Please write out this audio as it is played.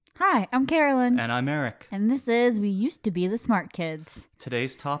Hi, I'm Carolyn. And I'm Eric. And this is We Used to Be the Smart Kids.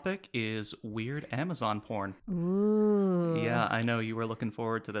 Today's topic is weird Amazon porn. Ooh. Yeah, I know you were looking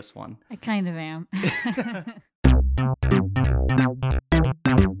forward to this one. I kind of am.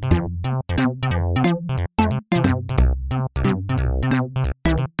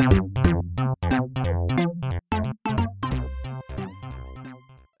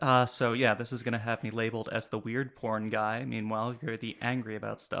 This is going to have me labeled as the weird porn guy. Meanwhile, you're the angry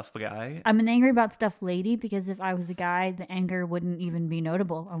about stuff guy. I'm an angry about stuff lady because if I was a guy, the anger wouldn't even be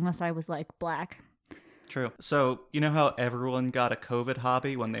notable unless I was like black. True. So, you know how everyone got a COVID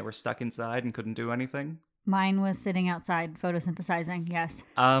hobby when they were stuck inside and couldn't do anything? Mine was sitting outside photosynthesizing, yes.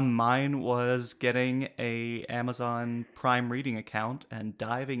 Mine was getting a Amazon Prime reading account and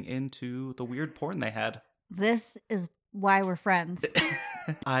diving into the weird porn they had. This is why we're friends.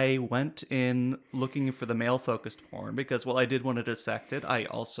 I went in looking for the male-focused porn because while I did want to dissect it, I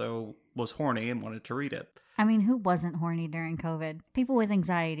also was horny and wanted to read it. I mean, who wasn't horny during COVID? People with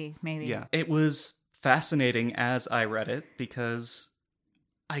anxiety, maybe. Yeah. It was fascinating as I read it because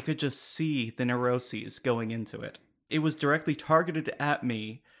I could just see the neuroses going into it. It was directly targeted at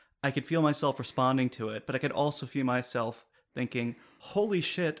me. I could feel myself responding to it, but I could also feel myself thinking, holy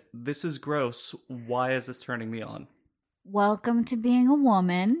shit, this is gross. Why is this turning me on? Welcome to being a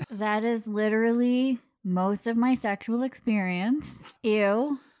woman. That is literally most of my sexual experience.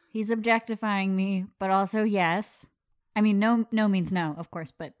 Ew. He's objectifying me, but also yes. I mean, no means no, of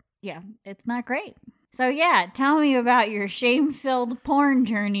course, but yeah, it's not great. So yeah, tell me about your shame-filled porn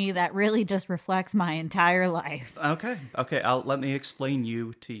journey that really just reflects my entire life. Okay. Let me explain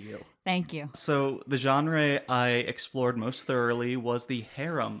you to you. Thank you. So the genre I explored most thoroughly was the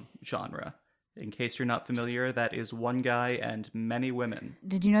harem genre. In case you're not familiar, that is one guy and many women.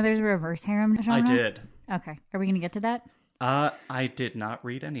 Did you know there's a reverse harem genre? I did. Okay. Are we going to get to that? I did not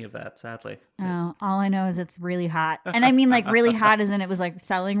read any of that, sadly. Oh, all I know is it's really hot. And I mean like really hot as in it was like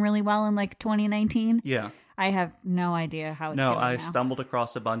selling really well in like 2019. Yeah. I have no idea how it's doing I now. stumbled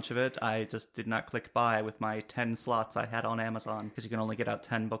across a bunch of it. I just did not click buy with my 10 slots I had on Amazon because you can only get out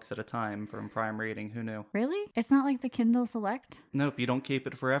 10 books at a time from Prime Reading. Who knew? Really? It's not like the Kindle Select? Nope, you don't keep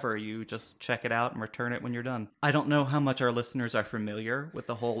it forever. You just check it out and return it when you're done. I don't know how much our listeners are familiar with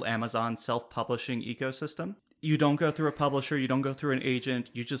the whole Amazon self-publishing ecosystem. You don't go through a publisher, you don't go through an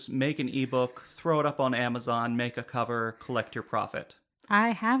agent, you just make an ebook, throw it up on Amazon, make a cover, collect your profit.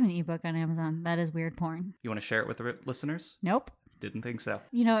 I have an ebook on Amazon. That is weird porn. You want to share it with the listeners? Nope. Didn't think so.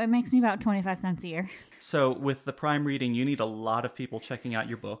 You know, it makes me about 25 cents a year. So with the Prime Reading, you need a lot of people checking out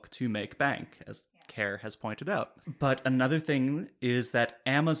your book to make bank, as Care has pointed out. But another thing is that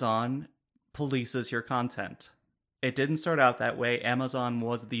Amazon polices your content. It didn't start out that way. Amazon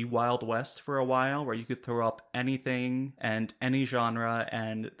was the Wild West for a while, where you could throw up anything and any genre,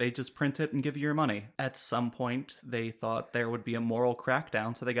 and they just print it and give you your money. At some point, they thought there would be a moral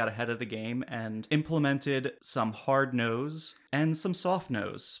crackdown, so they got ahead of the game and implemented some hard nose and some soft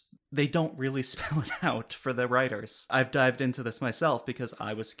nose. They don't really spell it out for the writers. I've dived into this myself because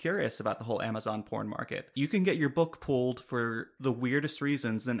I was curious about the whole Amazon porn market. You can get your book pulled for the weirdest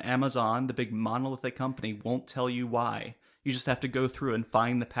reasons, and Amazon, the big monolithic company, won't tell you why. You just have to go through and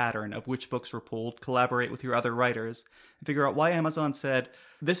find the pattern of which books were pulled, collaborate with your other writers, and figure out why Amazon said,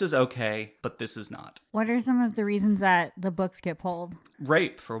 this is okay, but this is not. What are some of the reasons that the books get pulled?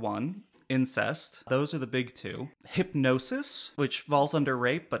 Rape, for one. Incest. Those are the big two. Hypnosis, which falls under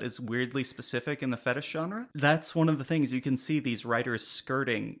rape but is weirdly specific in the fetish genre. That's one of the things you can see these writers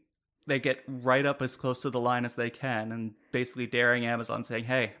skirting. They get right up as close to the line as they can and basically daring Amazon, saying,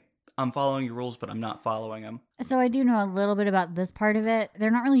 hey, I'm following your rules, but I'm not following them. So I do know a little bit about this part of it.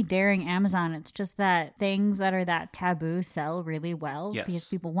 They're not really daring Amazon. It's just that things that are that taboo sell really well because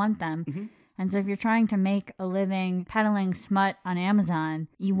people want them. Mm-hmm. And so if you're trying to make a living peddling smut on Amazon,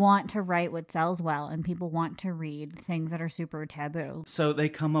 you want to write what sells well, and people want to read things that are super taboo. So they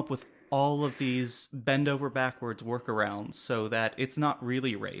come up with all of these bend over backwards workarounds so that it's not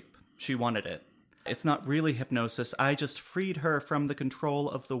really rape. She wanted it. It's not really hypnosis. I just freed her from the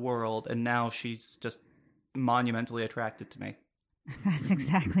control of the world, and now she's just monumentally attracted to me. That's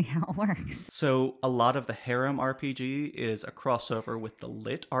exactly how it works. So a lot of the harem RPG is a crossover with the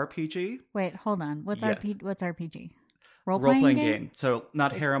lit RPG. Wait, hold on. What's Yes. What's RPG? Role-playing game. So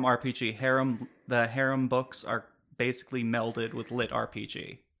not harem RPG. The harem books are basically melded with lit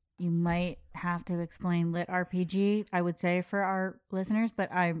RPG. You might have to explain lit RPG, I would say, for our listeners,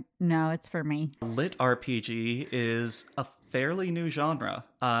 but no, it's for me. Lit RPG is a fairly new genre.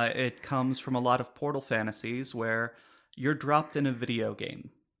 It comes from a lot of Portal fantasies where you're dropped in a video game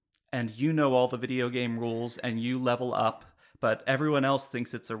and you know all the video game rules and you level up, but everyone else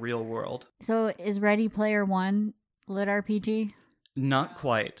thinks it's a real world. So is Ready Player One lit RPG? Not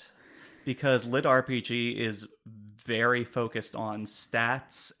quite, because lit RPG is very focused on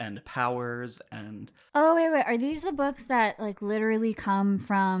stats and powers and... Oh, wait. Are these the books that like literally come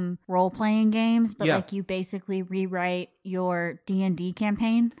from role-playing games, but Yeah. like you basically rewrite your D&D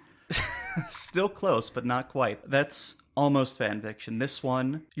campaign? Still close, but not quite. That's almost fan fiction. This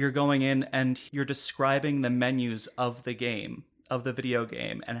one, you're going in and you're describing the menus of the game, of the video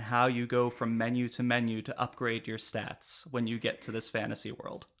game, and how you go from menu to menu to upgrade your stats when you get to this fantasy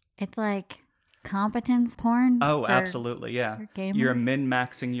world. It's like competence porn? Oh, for- absolutely, yeah. for gamers? You're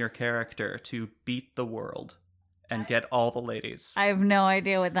min-maxing your character to beat the world and get all the ladies. I have no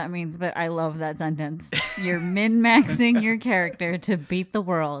idea what that means, but I love that sentence. You're min-maxing your character to beat the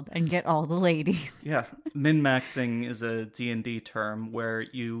world and get all the ladies. Yeah, min-maxing is a D&D term where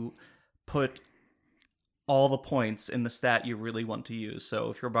you put all the points in the stat you really want to use. So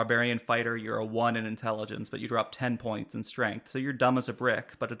if you're a barbarian fighter, you're a 1 in intelligence, but you drop 10 points in strength. So you're dumb as a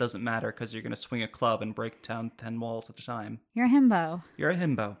brick, but it doesn't matter because you're going to swing a club and break down 10 walls at a time. You're a himbo. You're a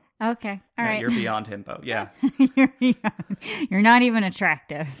himbo. Okay, all right. You're beyond himbo, yeah. You're not even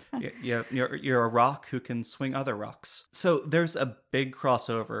attractive. You're a rock who can swing other rocks. So there's a big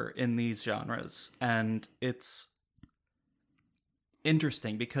crossover in these genres, and it's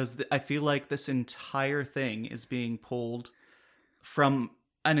interesting because I feel like this entire thing is being pulled from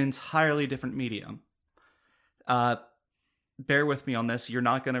an entirely different medium. Bear with me on this. You're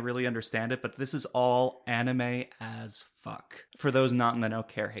not going to really understand it, but this is all anime as fuck. For those not in the know,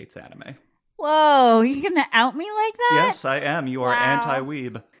 Care hates anime. Whoa, you're gonna out me like that? Yes, I am. You are Wow.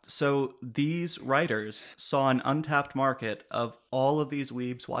 anti-weeb. So these writers saw an untapped market of all of these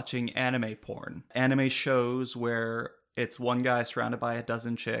weebs watching anime porn. Anime shows where it's one guy surrounded by a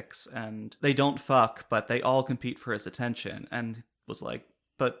dozen chicks and they don't fuck, but they all compete for his attention. And was like,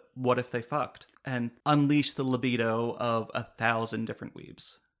 but what if they fucked? And unleashed the libido of 1,000 different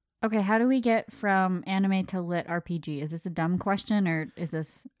weebs. Okay, how do we get from anime to lit RPG? Is this a dumb question or is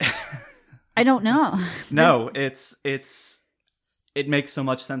this... I don't know. No, it makes so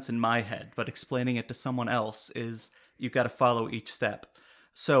much sense in my head, but explaining it to someone else is you've got to follow each step.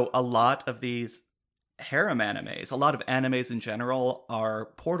 So a lot of these harem animes, a lot of animes in general are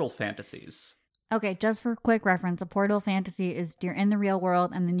portal fantasies. Okay, just for quick reference, a portal fantasy is you're in the real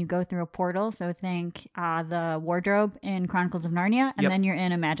world and then you go through a portal. So think the wardrobe in Chronicles of Narnia, and Yep. then you're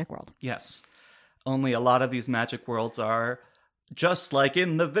in a magic world. Yes. Only a lot of these magic worlds are just like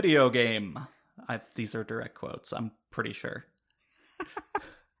in the video game. These are direct quotes, I'm pretty sure.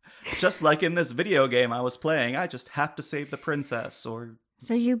 Just like in this video game I was playing, I just have to save the princess, or...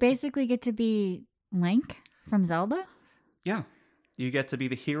 So you basically get to be Link from Zelda? Yeah. You get to be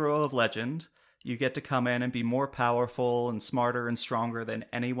the hero of legend. You get to come in and be more powerful and smarter and stronger than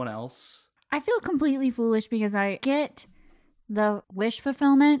anyone else. I feel completely foolish because I get the wish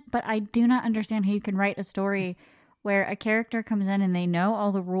fulfillment, but I do not understand how you can write a story where a character comes in and they know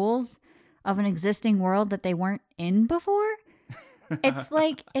all the rules of an existing world that they weren't in before. It's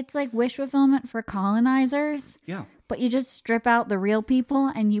like wish fulfillment for colonizers, Yeah. but you just strip out the real people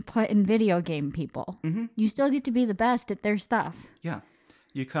and you put in video game people. Mm-hmm. You still get to be the best at their stuff. Yeah.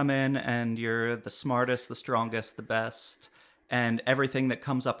 You come in and you're the smartest, the strongest, the best, and everything that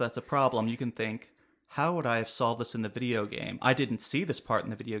comes up that's a problem, you can think, how would I have solved this in the video game? I didn't see this part in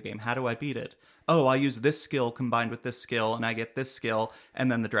the video game. How do I beat it? Oh, I use this skill combined with this skill, and I get this skill,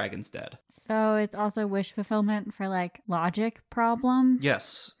 and then the dragon's dead. So it's also wish fulfillment for like logic problems.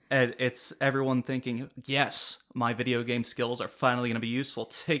 Yes. And it's everyone thinking, yes, my video game skills are finally going to be useful.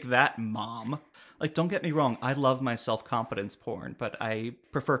 Take that, mom. Like, don't get me wrong, I love my self-competence porn, but I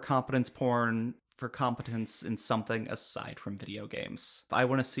prefer competence porn for competence in something aside from video games. I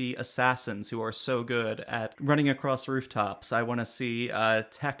want to see assassins who are so good at running across rooftops. I want to see a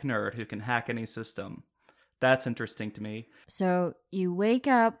tech nerd who can hack any system. That's interesting to me. So you wake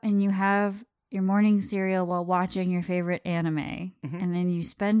up and you have your morning cereal while watching your favorite anime. And then you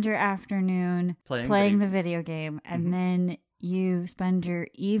spend your afternoon playing the video game. And then you spend your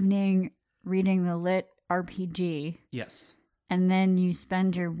evening reading the lit RPG. Yes. And then you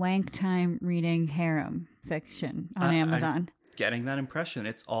spend your wank time reading harem fiction on Amazon. I'm getting that impression.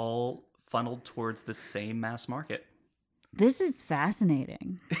 It's all funneled towards the same mass market. This is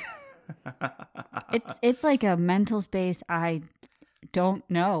fascinating. It's like a mental space I don't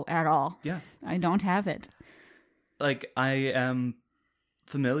know at all. Yeah. I don't have it. Like, I am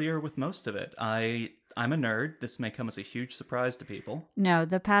familiar with most of it. I'm a nerd. This may come as a huge surprise to people. No,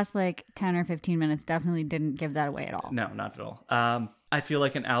 the past like 10 or 15 minutes definitely didn't give that away at all. No, not at all. I feel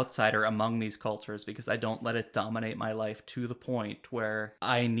like an outsider among these cultures because I don't let it dominate my life to the point where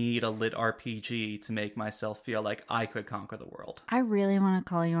I need a lit RPG to make myself feel like I could conquer the world. I really want to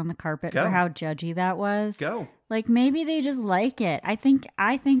call you on the carpet Go. for how judgy that was. Go. Like, maybe they just like it. I think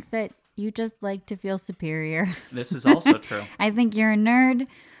that you just like to feel superior. This is also true. I think you're a nerd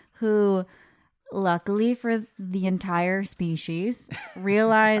who, luckily for the entire species,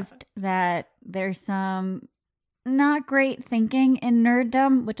 realized that there's some not great thinking in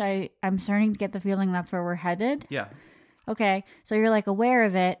nerddom, which I'm starting to get the feeling that's where we're headed. Yeah. Okay, so you're like aware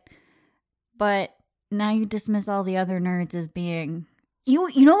of it, but now you dismiss all the other nerds as being...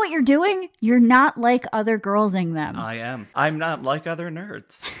 You know what you're doing? You're not like other girlsing them. I am. I'm not like other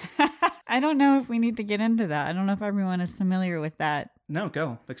nerds. I don't know if we need to get into that. I don't know if everyone is familiar with that. No,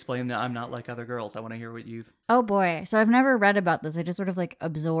 go. Explain that I'm not like other girls. I want to hear what you've... Oh boy. So I've never read about this. I just sort of like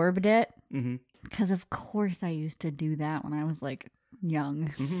absorbed it. Mm-hmm. Because of course I used to do that when I was like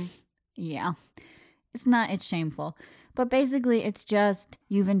young. Mm-hmm. Yeah. It's shameful. But basically it's just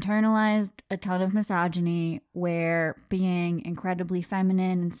you've internalized a ton of misogyny where being incredibly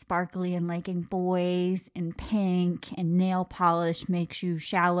feminine and sparkly and liking boys and pink and nail polish makes you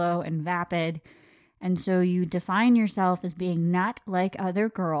shallow and vapid. And so you define yourself as being not like other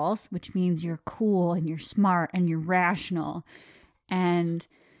girls, which means you're cool and you're smart and you're rational and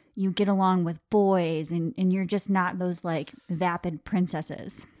you get along with boys and you're just not those like vapid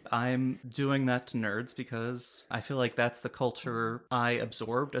princesses. I'm doing that to nerds because I feel like that's the culture I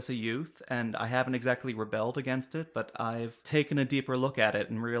absorbed as a youth, and I haven't exactly rebelled against it, but I've taken a deeper look at it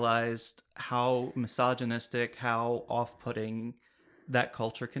and realized how misogynistic, how off-putting that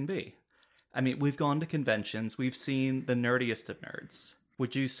culture can be. I mean, we've gone to conventions, we've seen the nerdiest of nerds.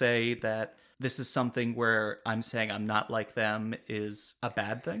 Would you say that this is something where I'm saying I'm not like them is a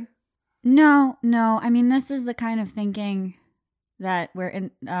bad thing? No. I mean, this is the kind of thinking that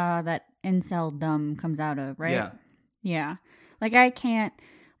that incel-dom comes out of, right? Yeah. Yeah. Like, I can't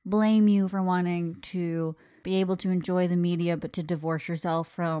blame you for wanting to be able to enjoy the media, but to divorce yourself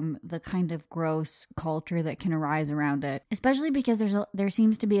from the kind of gross culture that can arise around it. Especially because there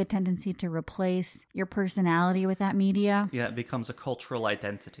seems to be a tendency to replace your personality with that media. Yeah, it becomes a cultural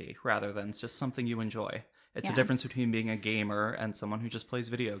identity rather than just something you enjoy. It's Yeah. a difference between being a gamer and someone who just plays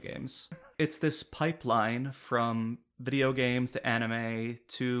video games. It's this pipeline from video games to anime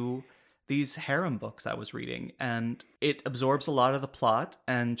to these harem books I was reading, and it absorbs a lot of the plot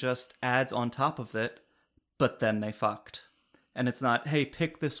and just adds on top of it, but then they fucked. And it's not, hey,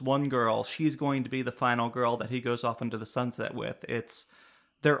 pick this one girl, she's going to be the final girl that he goes off into the sunset with. It's,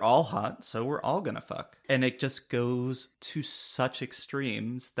 they're all hot, so we're all gonna fuck. And it just goes to such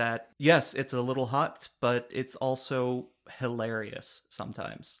extremes that, yes, it's a little hot, but it's also hilarious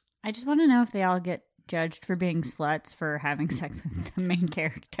sometimes. I just want to know if they all get judged for being sluts for having sex with the main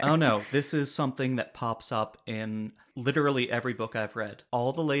character. Oh no, this is something that pops up in literally every book I've read.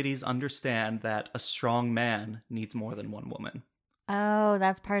 All the ladies understand that a strong man needs more than one woman. Oh,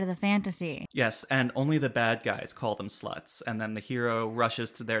 that's part of the fantasy. Yes, and only the bad guys call them sluts, and then the hero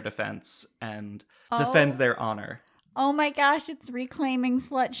rushes to their defense and defends their honor. Oh my gosh, it's reclaiming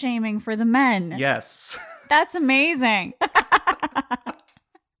slut shaming for the men. Yes. That's amazing.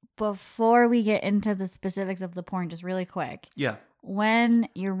 Before we get into the specifics of the porn, just really quick. Yeah. When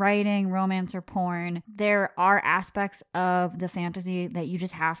you're writing romance or porn, there are aspects of the fantasy that you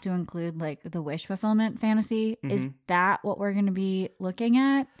just have to include, like the wish fulfillment fantasy. Mm-hmm. Is that what we're going to be looking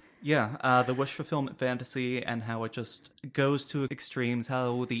at? Yeah, the wish fulfillment fantasy and how it just goes to extremes,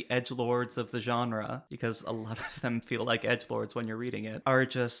 how the edgelords of the genre, because a lot of them feel like edgelords when you're reading it, are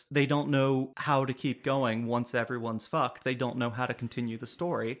just, they don't know how to keep going once everyone's fucked. They don't know how to continue the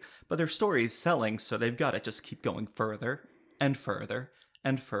story, but their story is selling, so they've got to just keep going further and further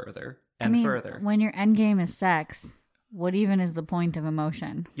and further and further. When your end game is sex, what even is the point of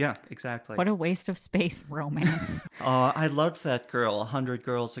emotion? Yeah, exactly. What a waste of space, romance. I loved that girl 100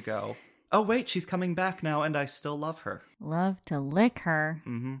 girls ago. Oh, wait, she's coming back now, and I still love her. Love to lick her.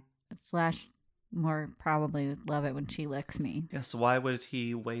 Mm-hmm. / more probably love it when she licks me. Yes, why would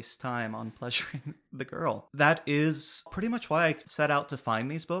he waste time on pleasuring the girl? That is pretty much why I set out to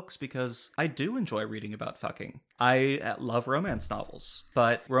find these books, because I do enjoy reading about fucking. I love romance novels,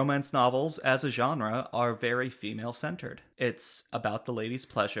 but romance novels as a genre are very female-centered. It's about the lady's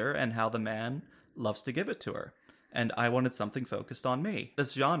pleasure and how the man loves to give it to her. And I wanted something focused on me.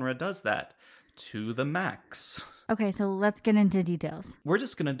 This genre does that to the max. Okay, so let's get into details. We're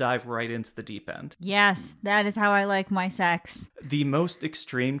just going to dive right into the deep end. Yes, that is how I like my sex. The most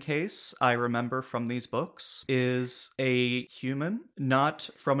extreme case I remember from these books is a human, not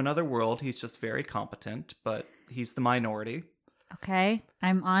from another world. He's just very competent, but he's the minority. Okay.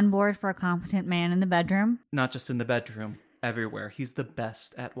 I'm on board for a competent man in the bedroom. Not just in the bedroom, everywhere. He's the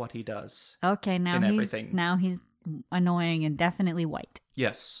best at what he does. Okay, In everything. now he's annoying and definitely white.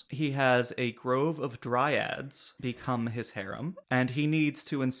 Yes, he has a grove of dryads become his harem, and he needs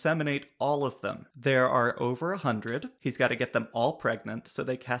to inseminate all of them. There are over 100. He's got to get them all pregnant, so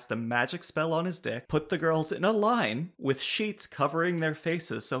they cast a magic spell on his dick, put the girls in a line with sheets covering their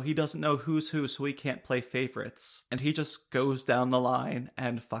faces so he doesn't know who's who, so he can't play favorites. And he just goes down the line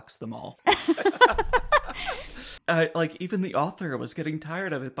and fucks them all. Even the author was getting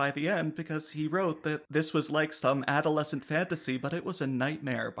tired of it by the end because he wrote that this was like some adolescent fantasy, but it was a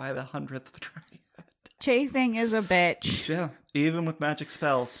nightmare by the 100th dryad. Chafing is a bitch. Yeah, even with magic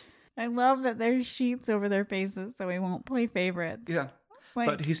spells. I love that there's sheets over their faces so he won't play favorites. Yeah. Like,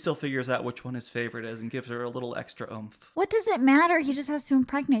 But he still figures out which one his favorite is and gives her a little extra oomph. what does it matter? He just has to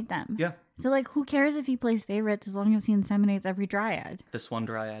impregnate them. Yeah, So, like, who cares if he plays favorites as long as he inseminates every dryad? this one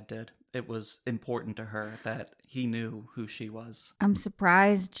dryad did. It was important to her that he knew who she was. I'm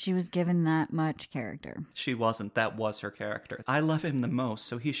surprised she was given that much character. She wasn't. That was her character. I love him the most,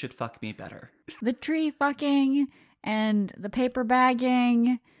 so he should fuck me better. The tree fucking and the paper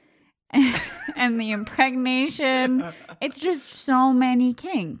bagging and the impregnation. It's just so many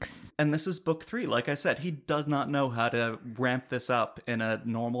kinks. And this is book 3. Like I said, he does not know how to ramp this up in a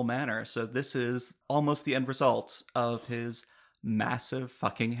normal manner. So this is almost the end result of his massive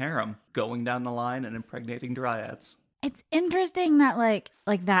fucking harem going down the line and impregnating dryads. It's interesting that like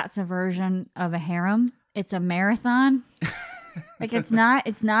that's a version of a harem. It's a marathon. Like it's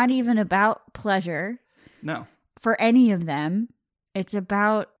not even about pleasure No. for any of them. It's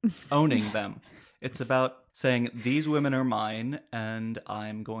about Owning them. It's about saying, these women are mine and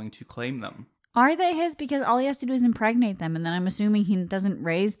I'm going to claim them. are they his? Because all he has to do is impregnate them, and then I'm assuming he doesn't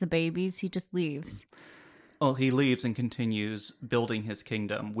raise the babies, he just leaves. Well, he leaves and continues building his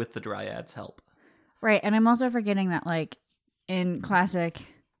kingdom with the dryads' help. Right, and I'm also forgetting that, like, in classic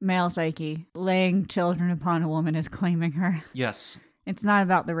male psyche, laying children upon a woman is claiming her. Yes. It's not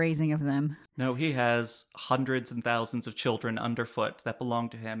about the raising of them. No, he has hundreds and thousands of children underfoot that belong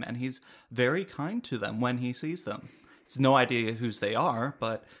to him, and he's very kind to them when he sees them. It's no idea whose they are,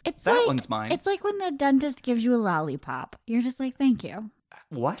 but It's that like, one's mine. It's like when the dentist gives you a lollipop. You're just like, thank you.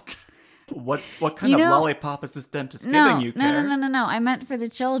 What? What kind You of know- lollipop is this dentist No, giving you, Claire? no. I meant for the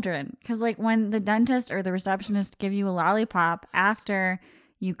children. Because, like, when the dentist or the receptionist give you a lollipop after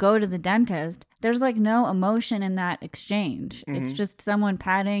you go to the dentist, there's, like, no emotion in that exchange. Mm-hmm. It's just someone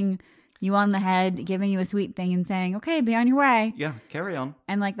patting you on the head, giving you a sweet thing and saying, okay, be on your way. Yeah, carry on.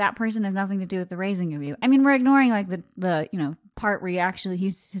 And, like, that person has nothing to do with the raising of you. I mean, we're ignoring, like, the part where you actually,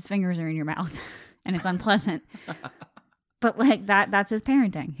 his fingers are in your mouth and it's unpleasant. But, like, that's his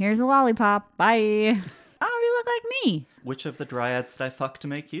parenting. Here's a lollipop. Bye. Oh, you look like me. Which of the dryads did I fuck to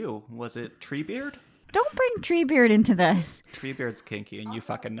make you? Was it Treebeard? Don't bring Treebeard into this. Treebeard's kinky and you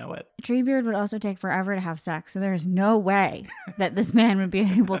fucking know it. Treebeard would also take forever to have sex, so there's no way that this man would be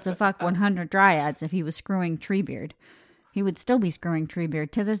able to fuck 100 dryads if he was screwing Treebeard. He would still be screwing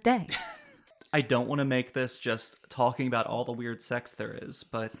Treebeard to this day. I don't want to make this just talking about all the weird sex there is,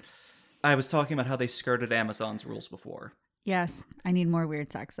 but I was talking about how they skirted Amazon's rules before. Yes, I need more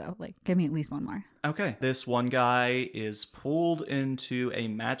weird sex, though. Like, give me at least one more. Okay. This one guy is pulled into a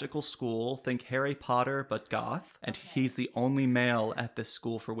magical school, think Harry Potter, but goth, and he's the only male at this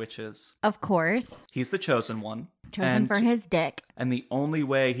school for witches. Of course. He's the chosen one. Chosen and, for his dick. And the only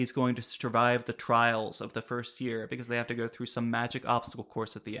way he's going to survive the trials of the first year, because they have to go through some magic obstacle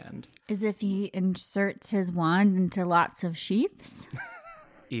course at the end. Is if he inserts his wand into lots of sheaths.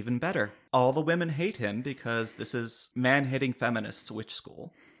 Even better. All the women hate him because this is man-hating feminists witch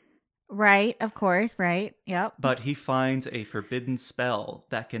school. Right, of course, right. Yep. But he finds a forbidden spell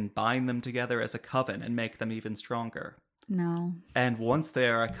that can bind them together as a coven and make them even stronger. No. And once they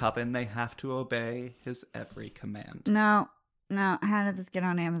are a coven, they have to obey his every command. No. How did this get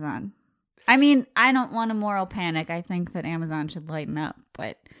on Amazon? I mean, I don't want a moral panic. I think that Amazon should lighten up,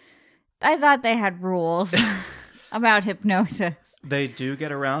 but I thought they had rules about hypnosis. They do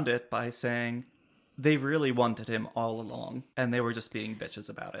get around it by saying they really wanted him all along, and they were just being bitches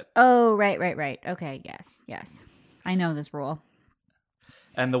about it. Oh, right. Okay, yes. I know this rule.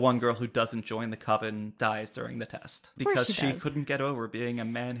 And the one girl who doesn't join the coven dies during the test because she does. couldn't get over being a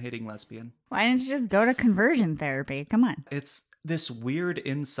man-hating lesbian. Why didn't you just go to conversion therapy? Come on. It's this weird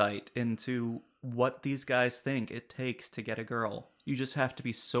insight into what these guys think it takes to get a girl. You just have to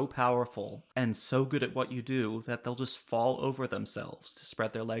be so powerful and so good at what you do that they'll just fall over themselves to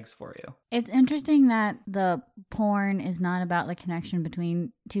spread their legs for you. It's interesting that the porn is not about the connection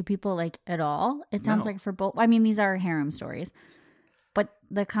between two people, like, at all. It sounds No. like for both. I mean, these are harem stories.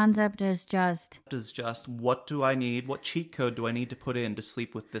 the concept is just, what do I need? What cheat code do I need to put in to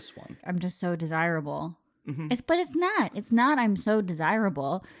sleep with this one? I'm just so desirable. But it's not. It's not I'm so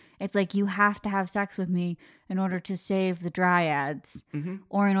desirable. It's like you have to have sex with me in order to save the dryads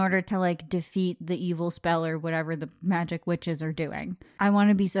or in order to like defeat the evil spell or whatever the magic witches are doing. I want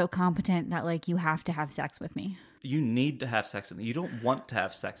to be so competent that like you have to have sex with me. You need to have sex with me. You don't want to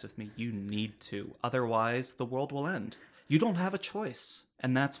have sex with me. You need to. Otherwise, the world will end. You don't have a choice.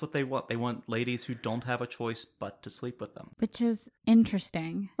 And that's what they want. They want ladies who don't have a choice but to sleep with them. Which is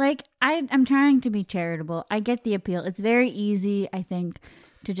interesting. Like, I'm trying to be charitable. I get the appeal. It's very easy, I think,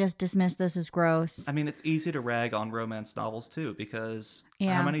 to just dismiss this as gross. I mean, it's easy to rag on romance novels, too, because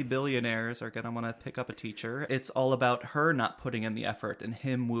how many billionaires are going to want to pick up a teacher? It's all about her not putting in the effort and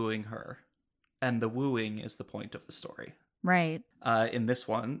him wooing her. And the wooing is the point of the story. Right. In this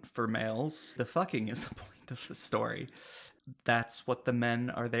one, for males, the fucking is the point of the story. That's what the men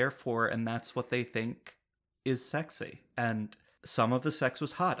are there for, and that's what they think is sexy. And some of the sex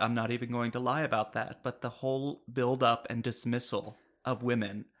was hot. I'm not even going to lie about that. But the whole build-up and dismissal of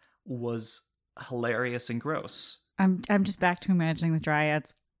women was hilarious and gross. I'm just back to imagining the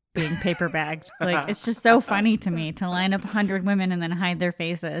dryads being paper bagged. Like, it's just so funny to me to line up 100 women and then hide their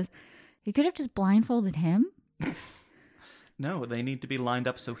faces. You could have just blindfolded him. No, they need to be lined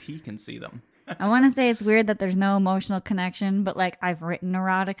up so he can see them. I want to say it's weird that there's no emotional connection, but like I've written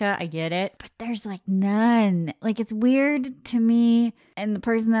erotica, I get it, but there's like none. Like it's weird to me and the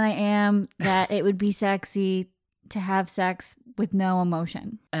person that I am that it would be sexy to have sex with no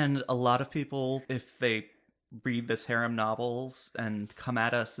emotion. And a lot of people, if they read this harem novels and come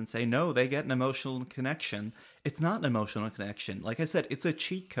at us and say, no, they get an emotional connection. It's not an emotional connection. Like I said, it's a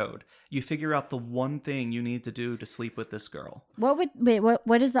cheat code. You figure out the one thing you need to do to sleep with this girl.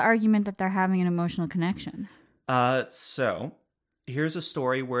 What is the argument that they're having an emotional connection? So here's a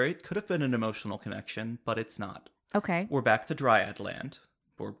story where it could have been an emotional connection, but it's not. Okay. We're back to Dryad Land,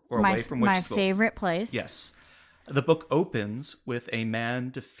 or away from witch school. My favorite place. Yes. The book opens with a man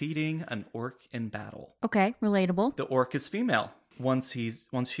defeating an orc in battle. Okay, relatable. The orc is female. Once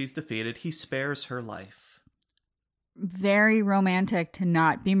she's defeated, he spares her life. Very romantic to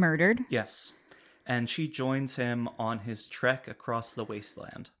not be murdered. Yes. And she joins him on his trek across the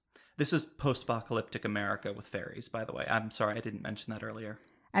wasteland. This is post-apocalyptic America with fairies, by the way. I'm sorry, I didn't mention that earlier.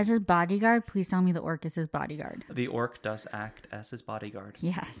 As his bodyguard, please tell me the orc is his bodyguard. The orc does act as his bodyguard.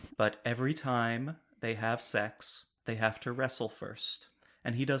 Yes. But every time they have sex, they have to wrestle first.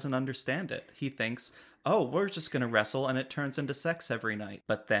 And he doesn't understand it. He thinks, oh, we're just going to wrestle, and it turns into sex every night.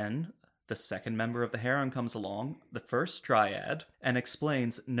 But then the second member of the harem comes along, the first dryad, and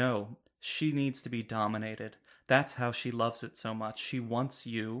explains, no, she needs to be dominated. That's how she loves it so much. She wants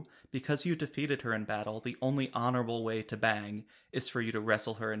you. Because you defeated her in battle, the only honorable way to bang is for you to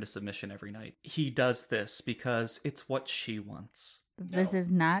wrestle her into submission every night. He does this because it's what she wants. This is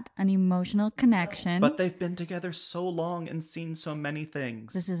not an emotional connection. But they've been together so long and seen so many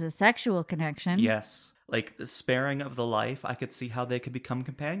things. This is a sexual connection. Yes. Like the sparing of the life, I could see how they could become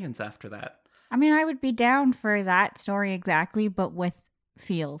companions after that. I mean, I would be down for that story exactly, but with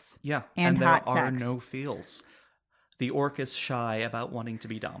feels. Yeah, and there hot are sex. no feels. The orc is shy about wanting to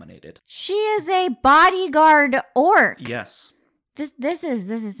be dominated. She is a bodyguard orc. Yes. This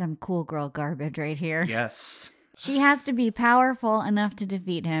is some cool girl garbage right here. Yes. She has to be powerful enough to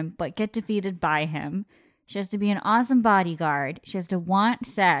defeat him, but get defeated by him. She has to be an awesome bodyguard. She has to want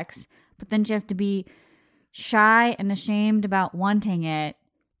sex, but then she has to be shy and ashamed about wanting it.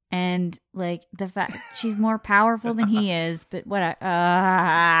 And like the fact she's more powerful than he is, but what?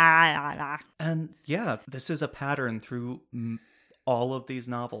 And yeah, this is a pattern through all of these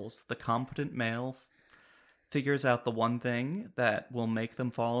novels. The competent male figures out the one thing that will make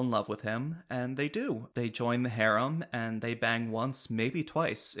them fall in love with him, and they do. They join the harem, and they bang once, maybe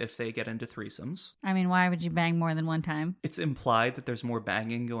twice, if they get into threesomes. I mean, why would you bang more than one time? It's implied that there's more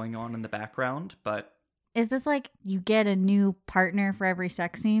banging going on in the background, but... Is this like you get a new partner for every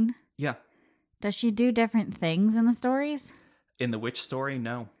sex scene? Yeah. Does she do different things in the stories? In the witch story,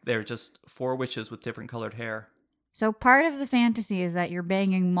 no. They're just 4 witches with different colored hair. So part of the fantasy is that you're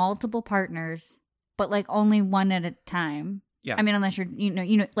banging multiple partners, but like only one at a time. Yeah. I mean, unless you're, you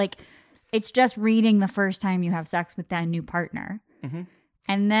know, like it's just reading the first time you have sex with that new partner. Mm-hmm.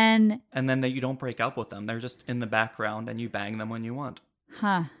 And then you don't break up with them. They're just in the background and you bang them when you want.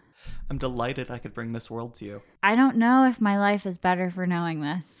 Huh. I'm delighted I could bring this world to you. I don't know if my life is better for knowing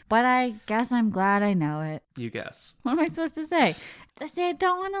this, but I guess I'm glad I know it. You guess. What am I supposed to say? I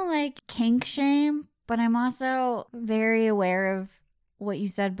don't want to like kink shame, but I'm also very aware of what you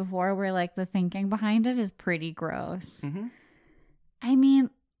said before, where like the thinking behind it is pretty gross. Mm-hmm. I mean,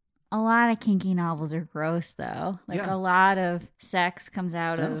 a lot of kinky novels are gross, though. Like, Yeah. a lot of sex comes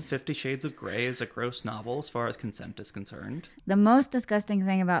out of... 50 Shades of Grey is a gross novel as far as consent is concerned. The most disgusting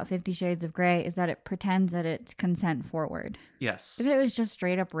thing about 50 Shades of Grey is that it pretends that it's consent forward. Yes. If it was just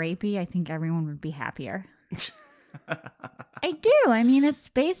straight up rapey, I think everyone would be happier. I do. I mean, it's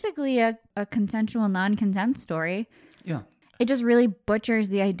basically a consensual non-consent story. Yeah. It just really butchers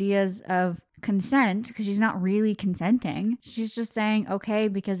the ideas of consent because she's not really consenting. She's just saying okay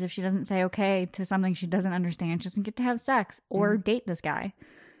because if she doesn't say okay to something she doesn't understand, she doesn't get to have sex or date this guy.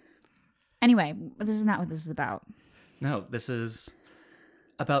 Anyway, this is not what this is about. No, this is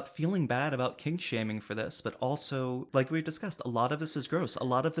about feeling bad about kink shaming for this, but also, like we discussed, a lot of this is gross. A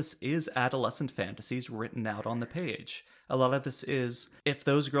lot of this is adolescent fantasies written out on the page. A lot of this is, if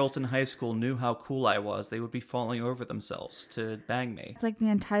those girls in high school knew how cool I was, they would be falling over themselves to bang me. It's like the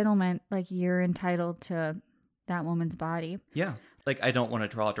entitlement, like you're entitled to that woman's body. Yeah. Like, I don't want to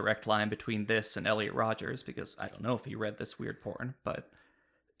draw a direct line between this and Elliot Rodgers, because I don't know if he read this weird porn, but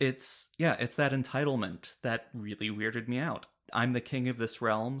it's that entitlement that really weirded me out. I'm the king of this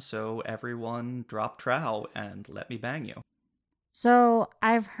realm, so everyone drop trow and let me bang you. So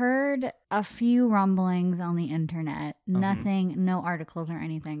I've heard a few rumblings on the internet, nothing, no articles or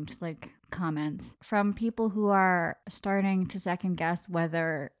anything, just like comments from people who are starting to second guess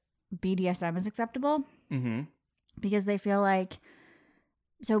whether BDSM is acceptable. Mm-hmm. Because they feel like,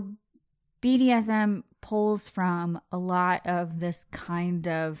 so BDSM pulls from a lot of this kind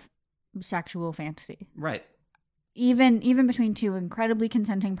of sexual fantasy. Right. Even between two incredibly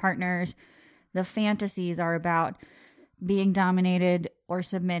consenting partners, the fantasies are about being dominated or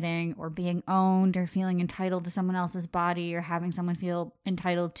submitting or being owned or feeling entitled to someone else's body or having someone feel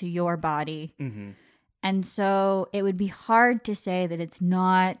entitled to your body. Mm-hmm. And so it would be hard to say that it's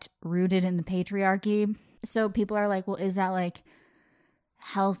not rooted in the patriarchy. So people are like, well, is that like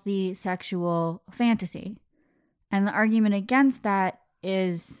healthy sexual fantasy? And the argument against that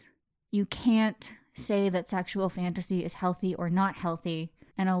is you can't say that sexual fantasy is healthy or not healthy.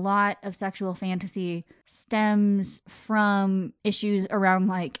 And a lot of sexual fantasy stems from issues around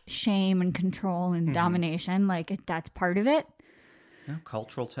like shame and control and domination. Like that's part of it. You know,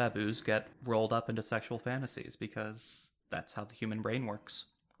 cultural taboos get rolled up into sexual fantasies because that's how the human brain works.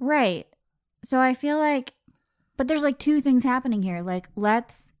 Right. So I feel like, but there's like two things happening here. Like,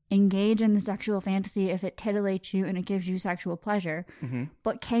 let's engage in the sexual fantasy if it titillates you and it gives you sexual pleasure. Mm-hmm.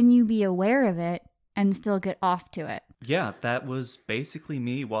 But can you be aware of it and still get off to it? Yeah, that was basically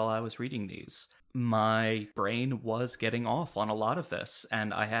me while I was reading these. My brain was getting off on a lot of this,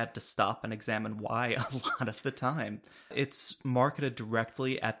 and I had to stop and examine why a lot of the time. It's marketed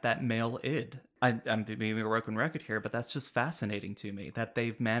directly at that male id. I'm being a broken record here, but that's just fascinating to me, that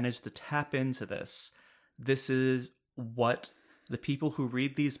they've managed to tap into this. This is what the people who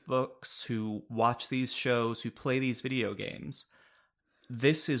read these books, who watch these shows, who play these video games,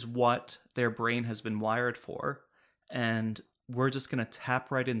 this is what their brain has been wired for. And we're just going to tap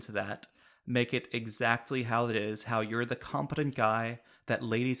right into that, make it exactly how it is, how you're the competent guy that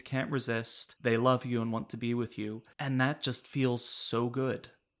ladies can't resist, they love you and want to be with you. And that just feels so good.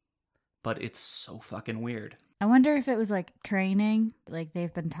 But it's so fucking weird. I wonder if it was like training, like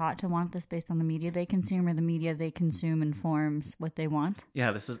they've been taught to want this based on the media they consume, or the media they consume informs what they want.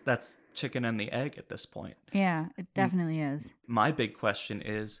 Yeah, that's chicken and the egg at this point. Yeah, it definitely is. My big question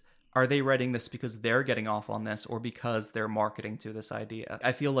is, are they writing this because they're getting off on this or because they're marketing to this idea?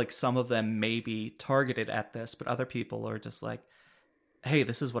 I feel like some of them may be targeted at this, but other people are just like, hey,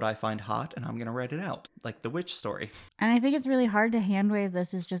 this is what I find hot and I'm going to write it out. Like the witch story. And I think it's really hard to handwave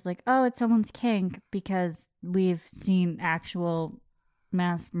this as just like, oh, it's someone's kink, because we've seen actual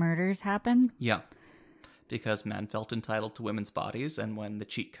mass murders happen. Yeah. Because men felt entitled to women's bodies, and when the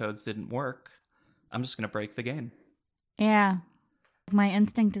cheat codes didn't work, I'm just going to break the game. Yeah. My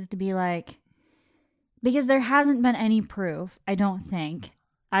instinct is to be like, because there hasn't been any proof, I don't think.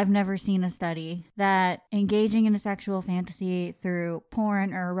 I've never seen a study that engaging in a sexual fantasy through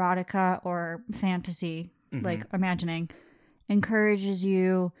porn or erotica or fantasy, like imagining, encourages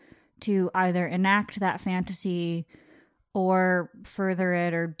you to either enact that fantasy or further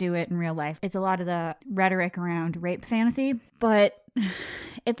it or do it in real life. It's a lot of the rhetoric around rape fantasy, but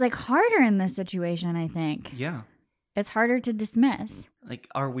it's like harder in this situation, I think. Yeah. It's harder to dismiss. Like,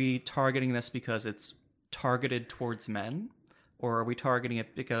 are we targeting this because it's targeted towards men? Or are we targeting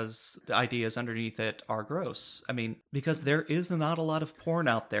it because the ideas underneath it are gross? I mean, because there is not a lot of porn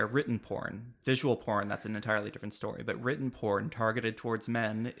out there, written porn. Visual porn, that's an entirely different story. But written porn targeted towards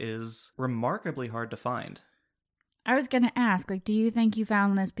men is remarkably hard to find. I was going to ask, like, do you think you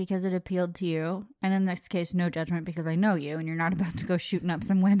found this because it appealed to you? And in this case, no judgment because I know you and you're not about to go shooting up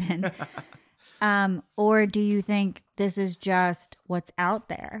some women. Or do you think this is just what's out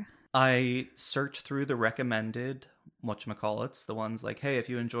there? I searched through the recommended whatchamacallits, the ones like, hey, if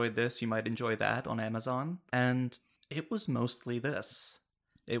you enjoyed this, you might enjoy that on Amazon. And it was mostly this.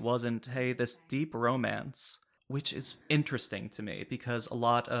 It wasn't, hey, this deep romance, which is interesting to me because a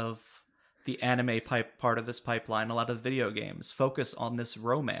lot of the anime part of this pipeline, a lot of video games focus on this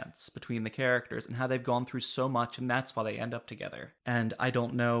romance between the characters and how they've gone through so much, and that's why they end up together. And I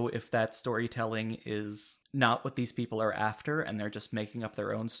don't know if that storytelling is not what these people are after, and they're just making up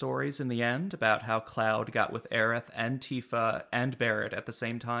their own stories in the end about how Cloud got with Aerith and Tifa and Barrett at the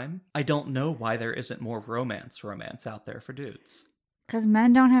same time. I don't know why there isn't more romance out there for dudes. Because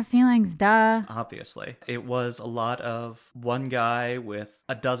men don't have feelings, duh. Obviously. It was a lot of one guy with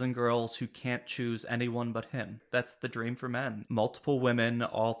a dozen girls who can't choose anyone but him. That's the dream for men. Multiple women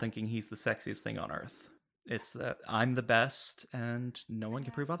all thinking he's the sexiest thing on earth. It's that I'm the best and no one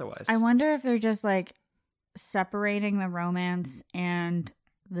can prove otherwise. I wonder if they're just like separating the romance and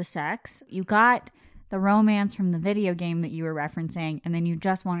the sex. You got the romance from the video game that you were referencing, and then you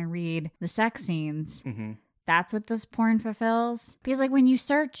just want to read the sex scenes. Mm-hmm. That's what this porn fulfills. Because like when you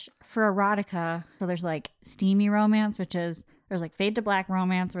search for erotica, so there's like steamy romance, which is, there's like fade to black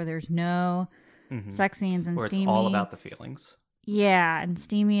romance where there's no sex scenes, and where steamy. It's all about the feelings. Yeah, and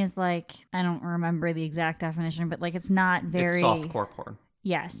steamy is like, I don't remember the exact definition, but like it's not very... It's softcore porn.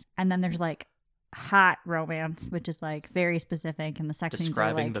 Yes. And then there's like hot romance, which is like very specific, and the sex scenes are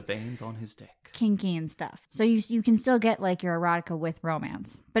describing like the veins on his dick, kinky and stuff. So you can still get like your erotica with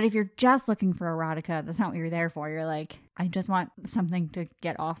romance. But if you're just looking for erotica, that's not what you're there for. You're like, I just want something to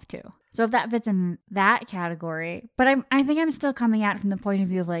get off to. So if that fits in that category, but I think I'm still coming at it from the point of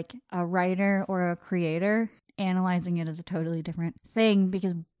view of like a writer or a creator. Analyzing it as a totally different thing,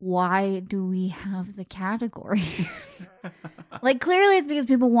 because why do we have the categories? Like, clearly it's because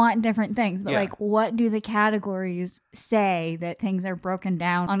people want different things, but like, what do the categories say that things are broken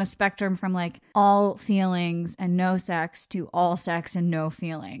down on a spectrum from like all feelings and no sex to all sex and no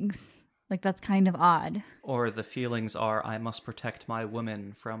feelings? Like, that's kind of odd. Or the feelings are, I must protect my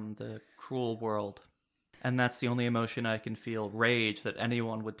woman from the cruel world, and that's the only emotion I can feel, rage that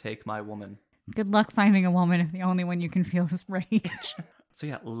anyone would take my woman. Good luck finding a woman if the only one you can feel is rage. So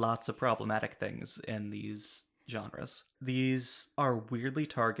yeah, lots of problematic things in these genres. These are weirdly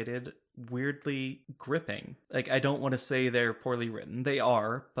targeted, weirdly gripping. Like, I don't want to say they're poorly written. They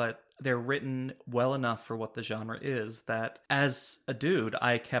are, but they're written well enough for what the genre is that as a dude,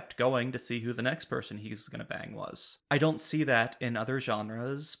 I kept going to see who the next person he was going to bang was. I don't see that in other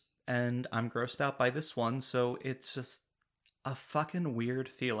genres, and I'm grossed out by this one, so it's just a fucking weird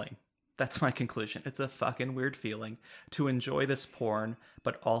feeling. That's my conclusion. It's a fucking weird feeling to enjoy this porn,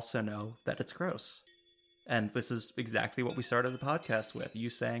 but also know that it's gross. And this is exactly what we started the podcast with.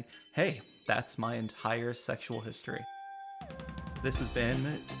 You saying, hey, that's my entire sexual history. This has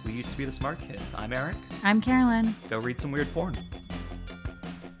been We Used to Be the Smart Kids. I'm Eric. I'm Carolyn. Go read some weird porn.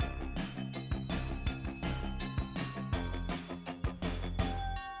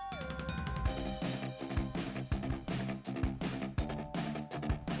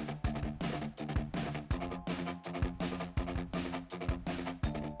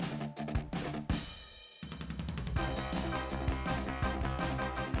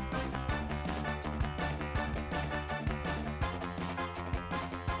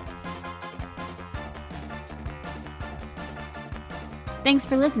 Thanks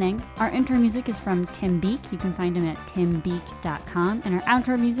for listening. Our intro music is from Tim Beek. You can find him at timbeek.com. And our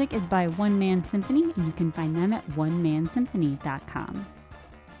outro music is by One Man Symphony, and you can find them at onemansymphony.com.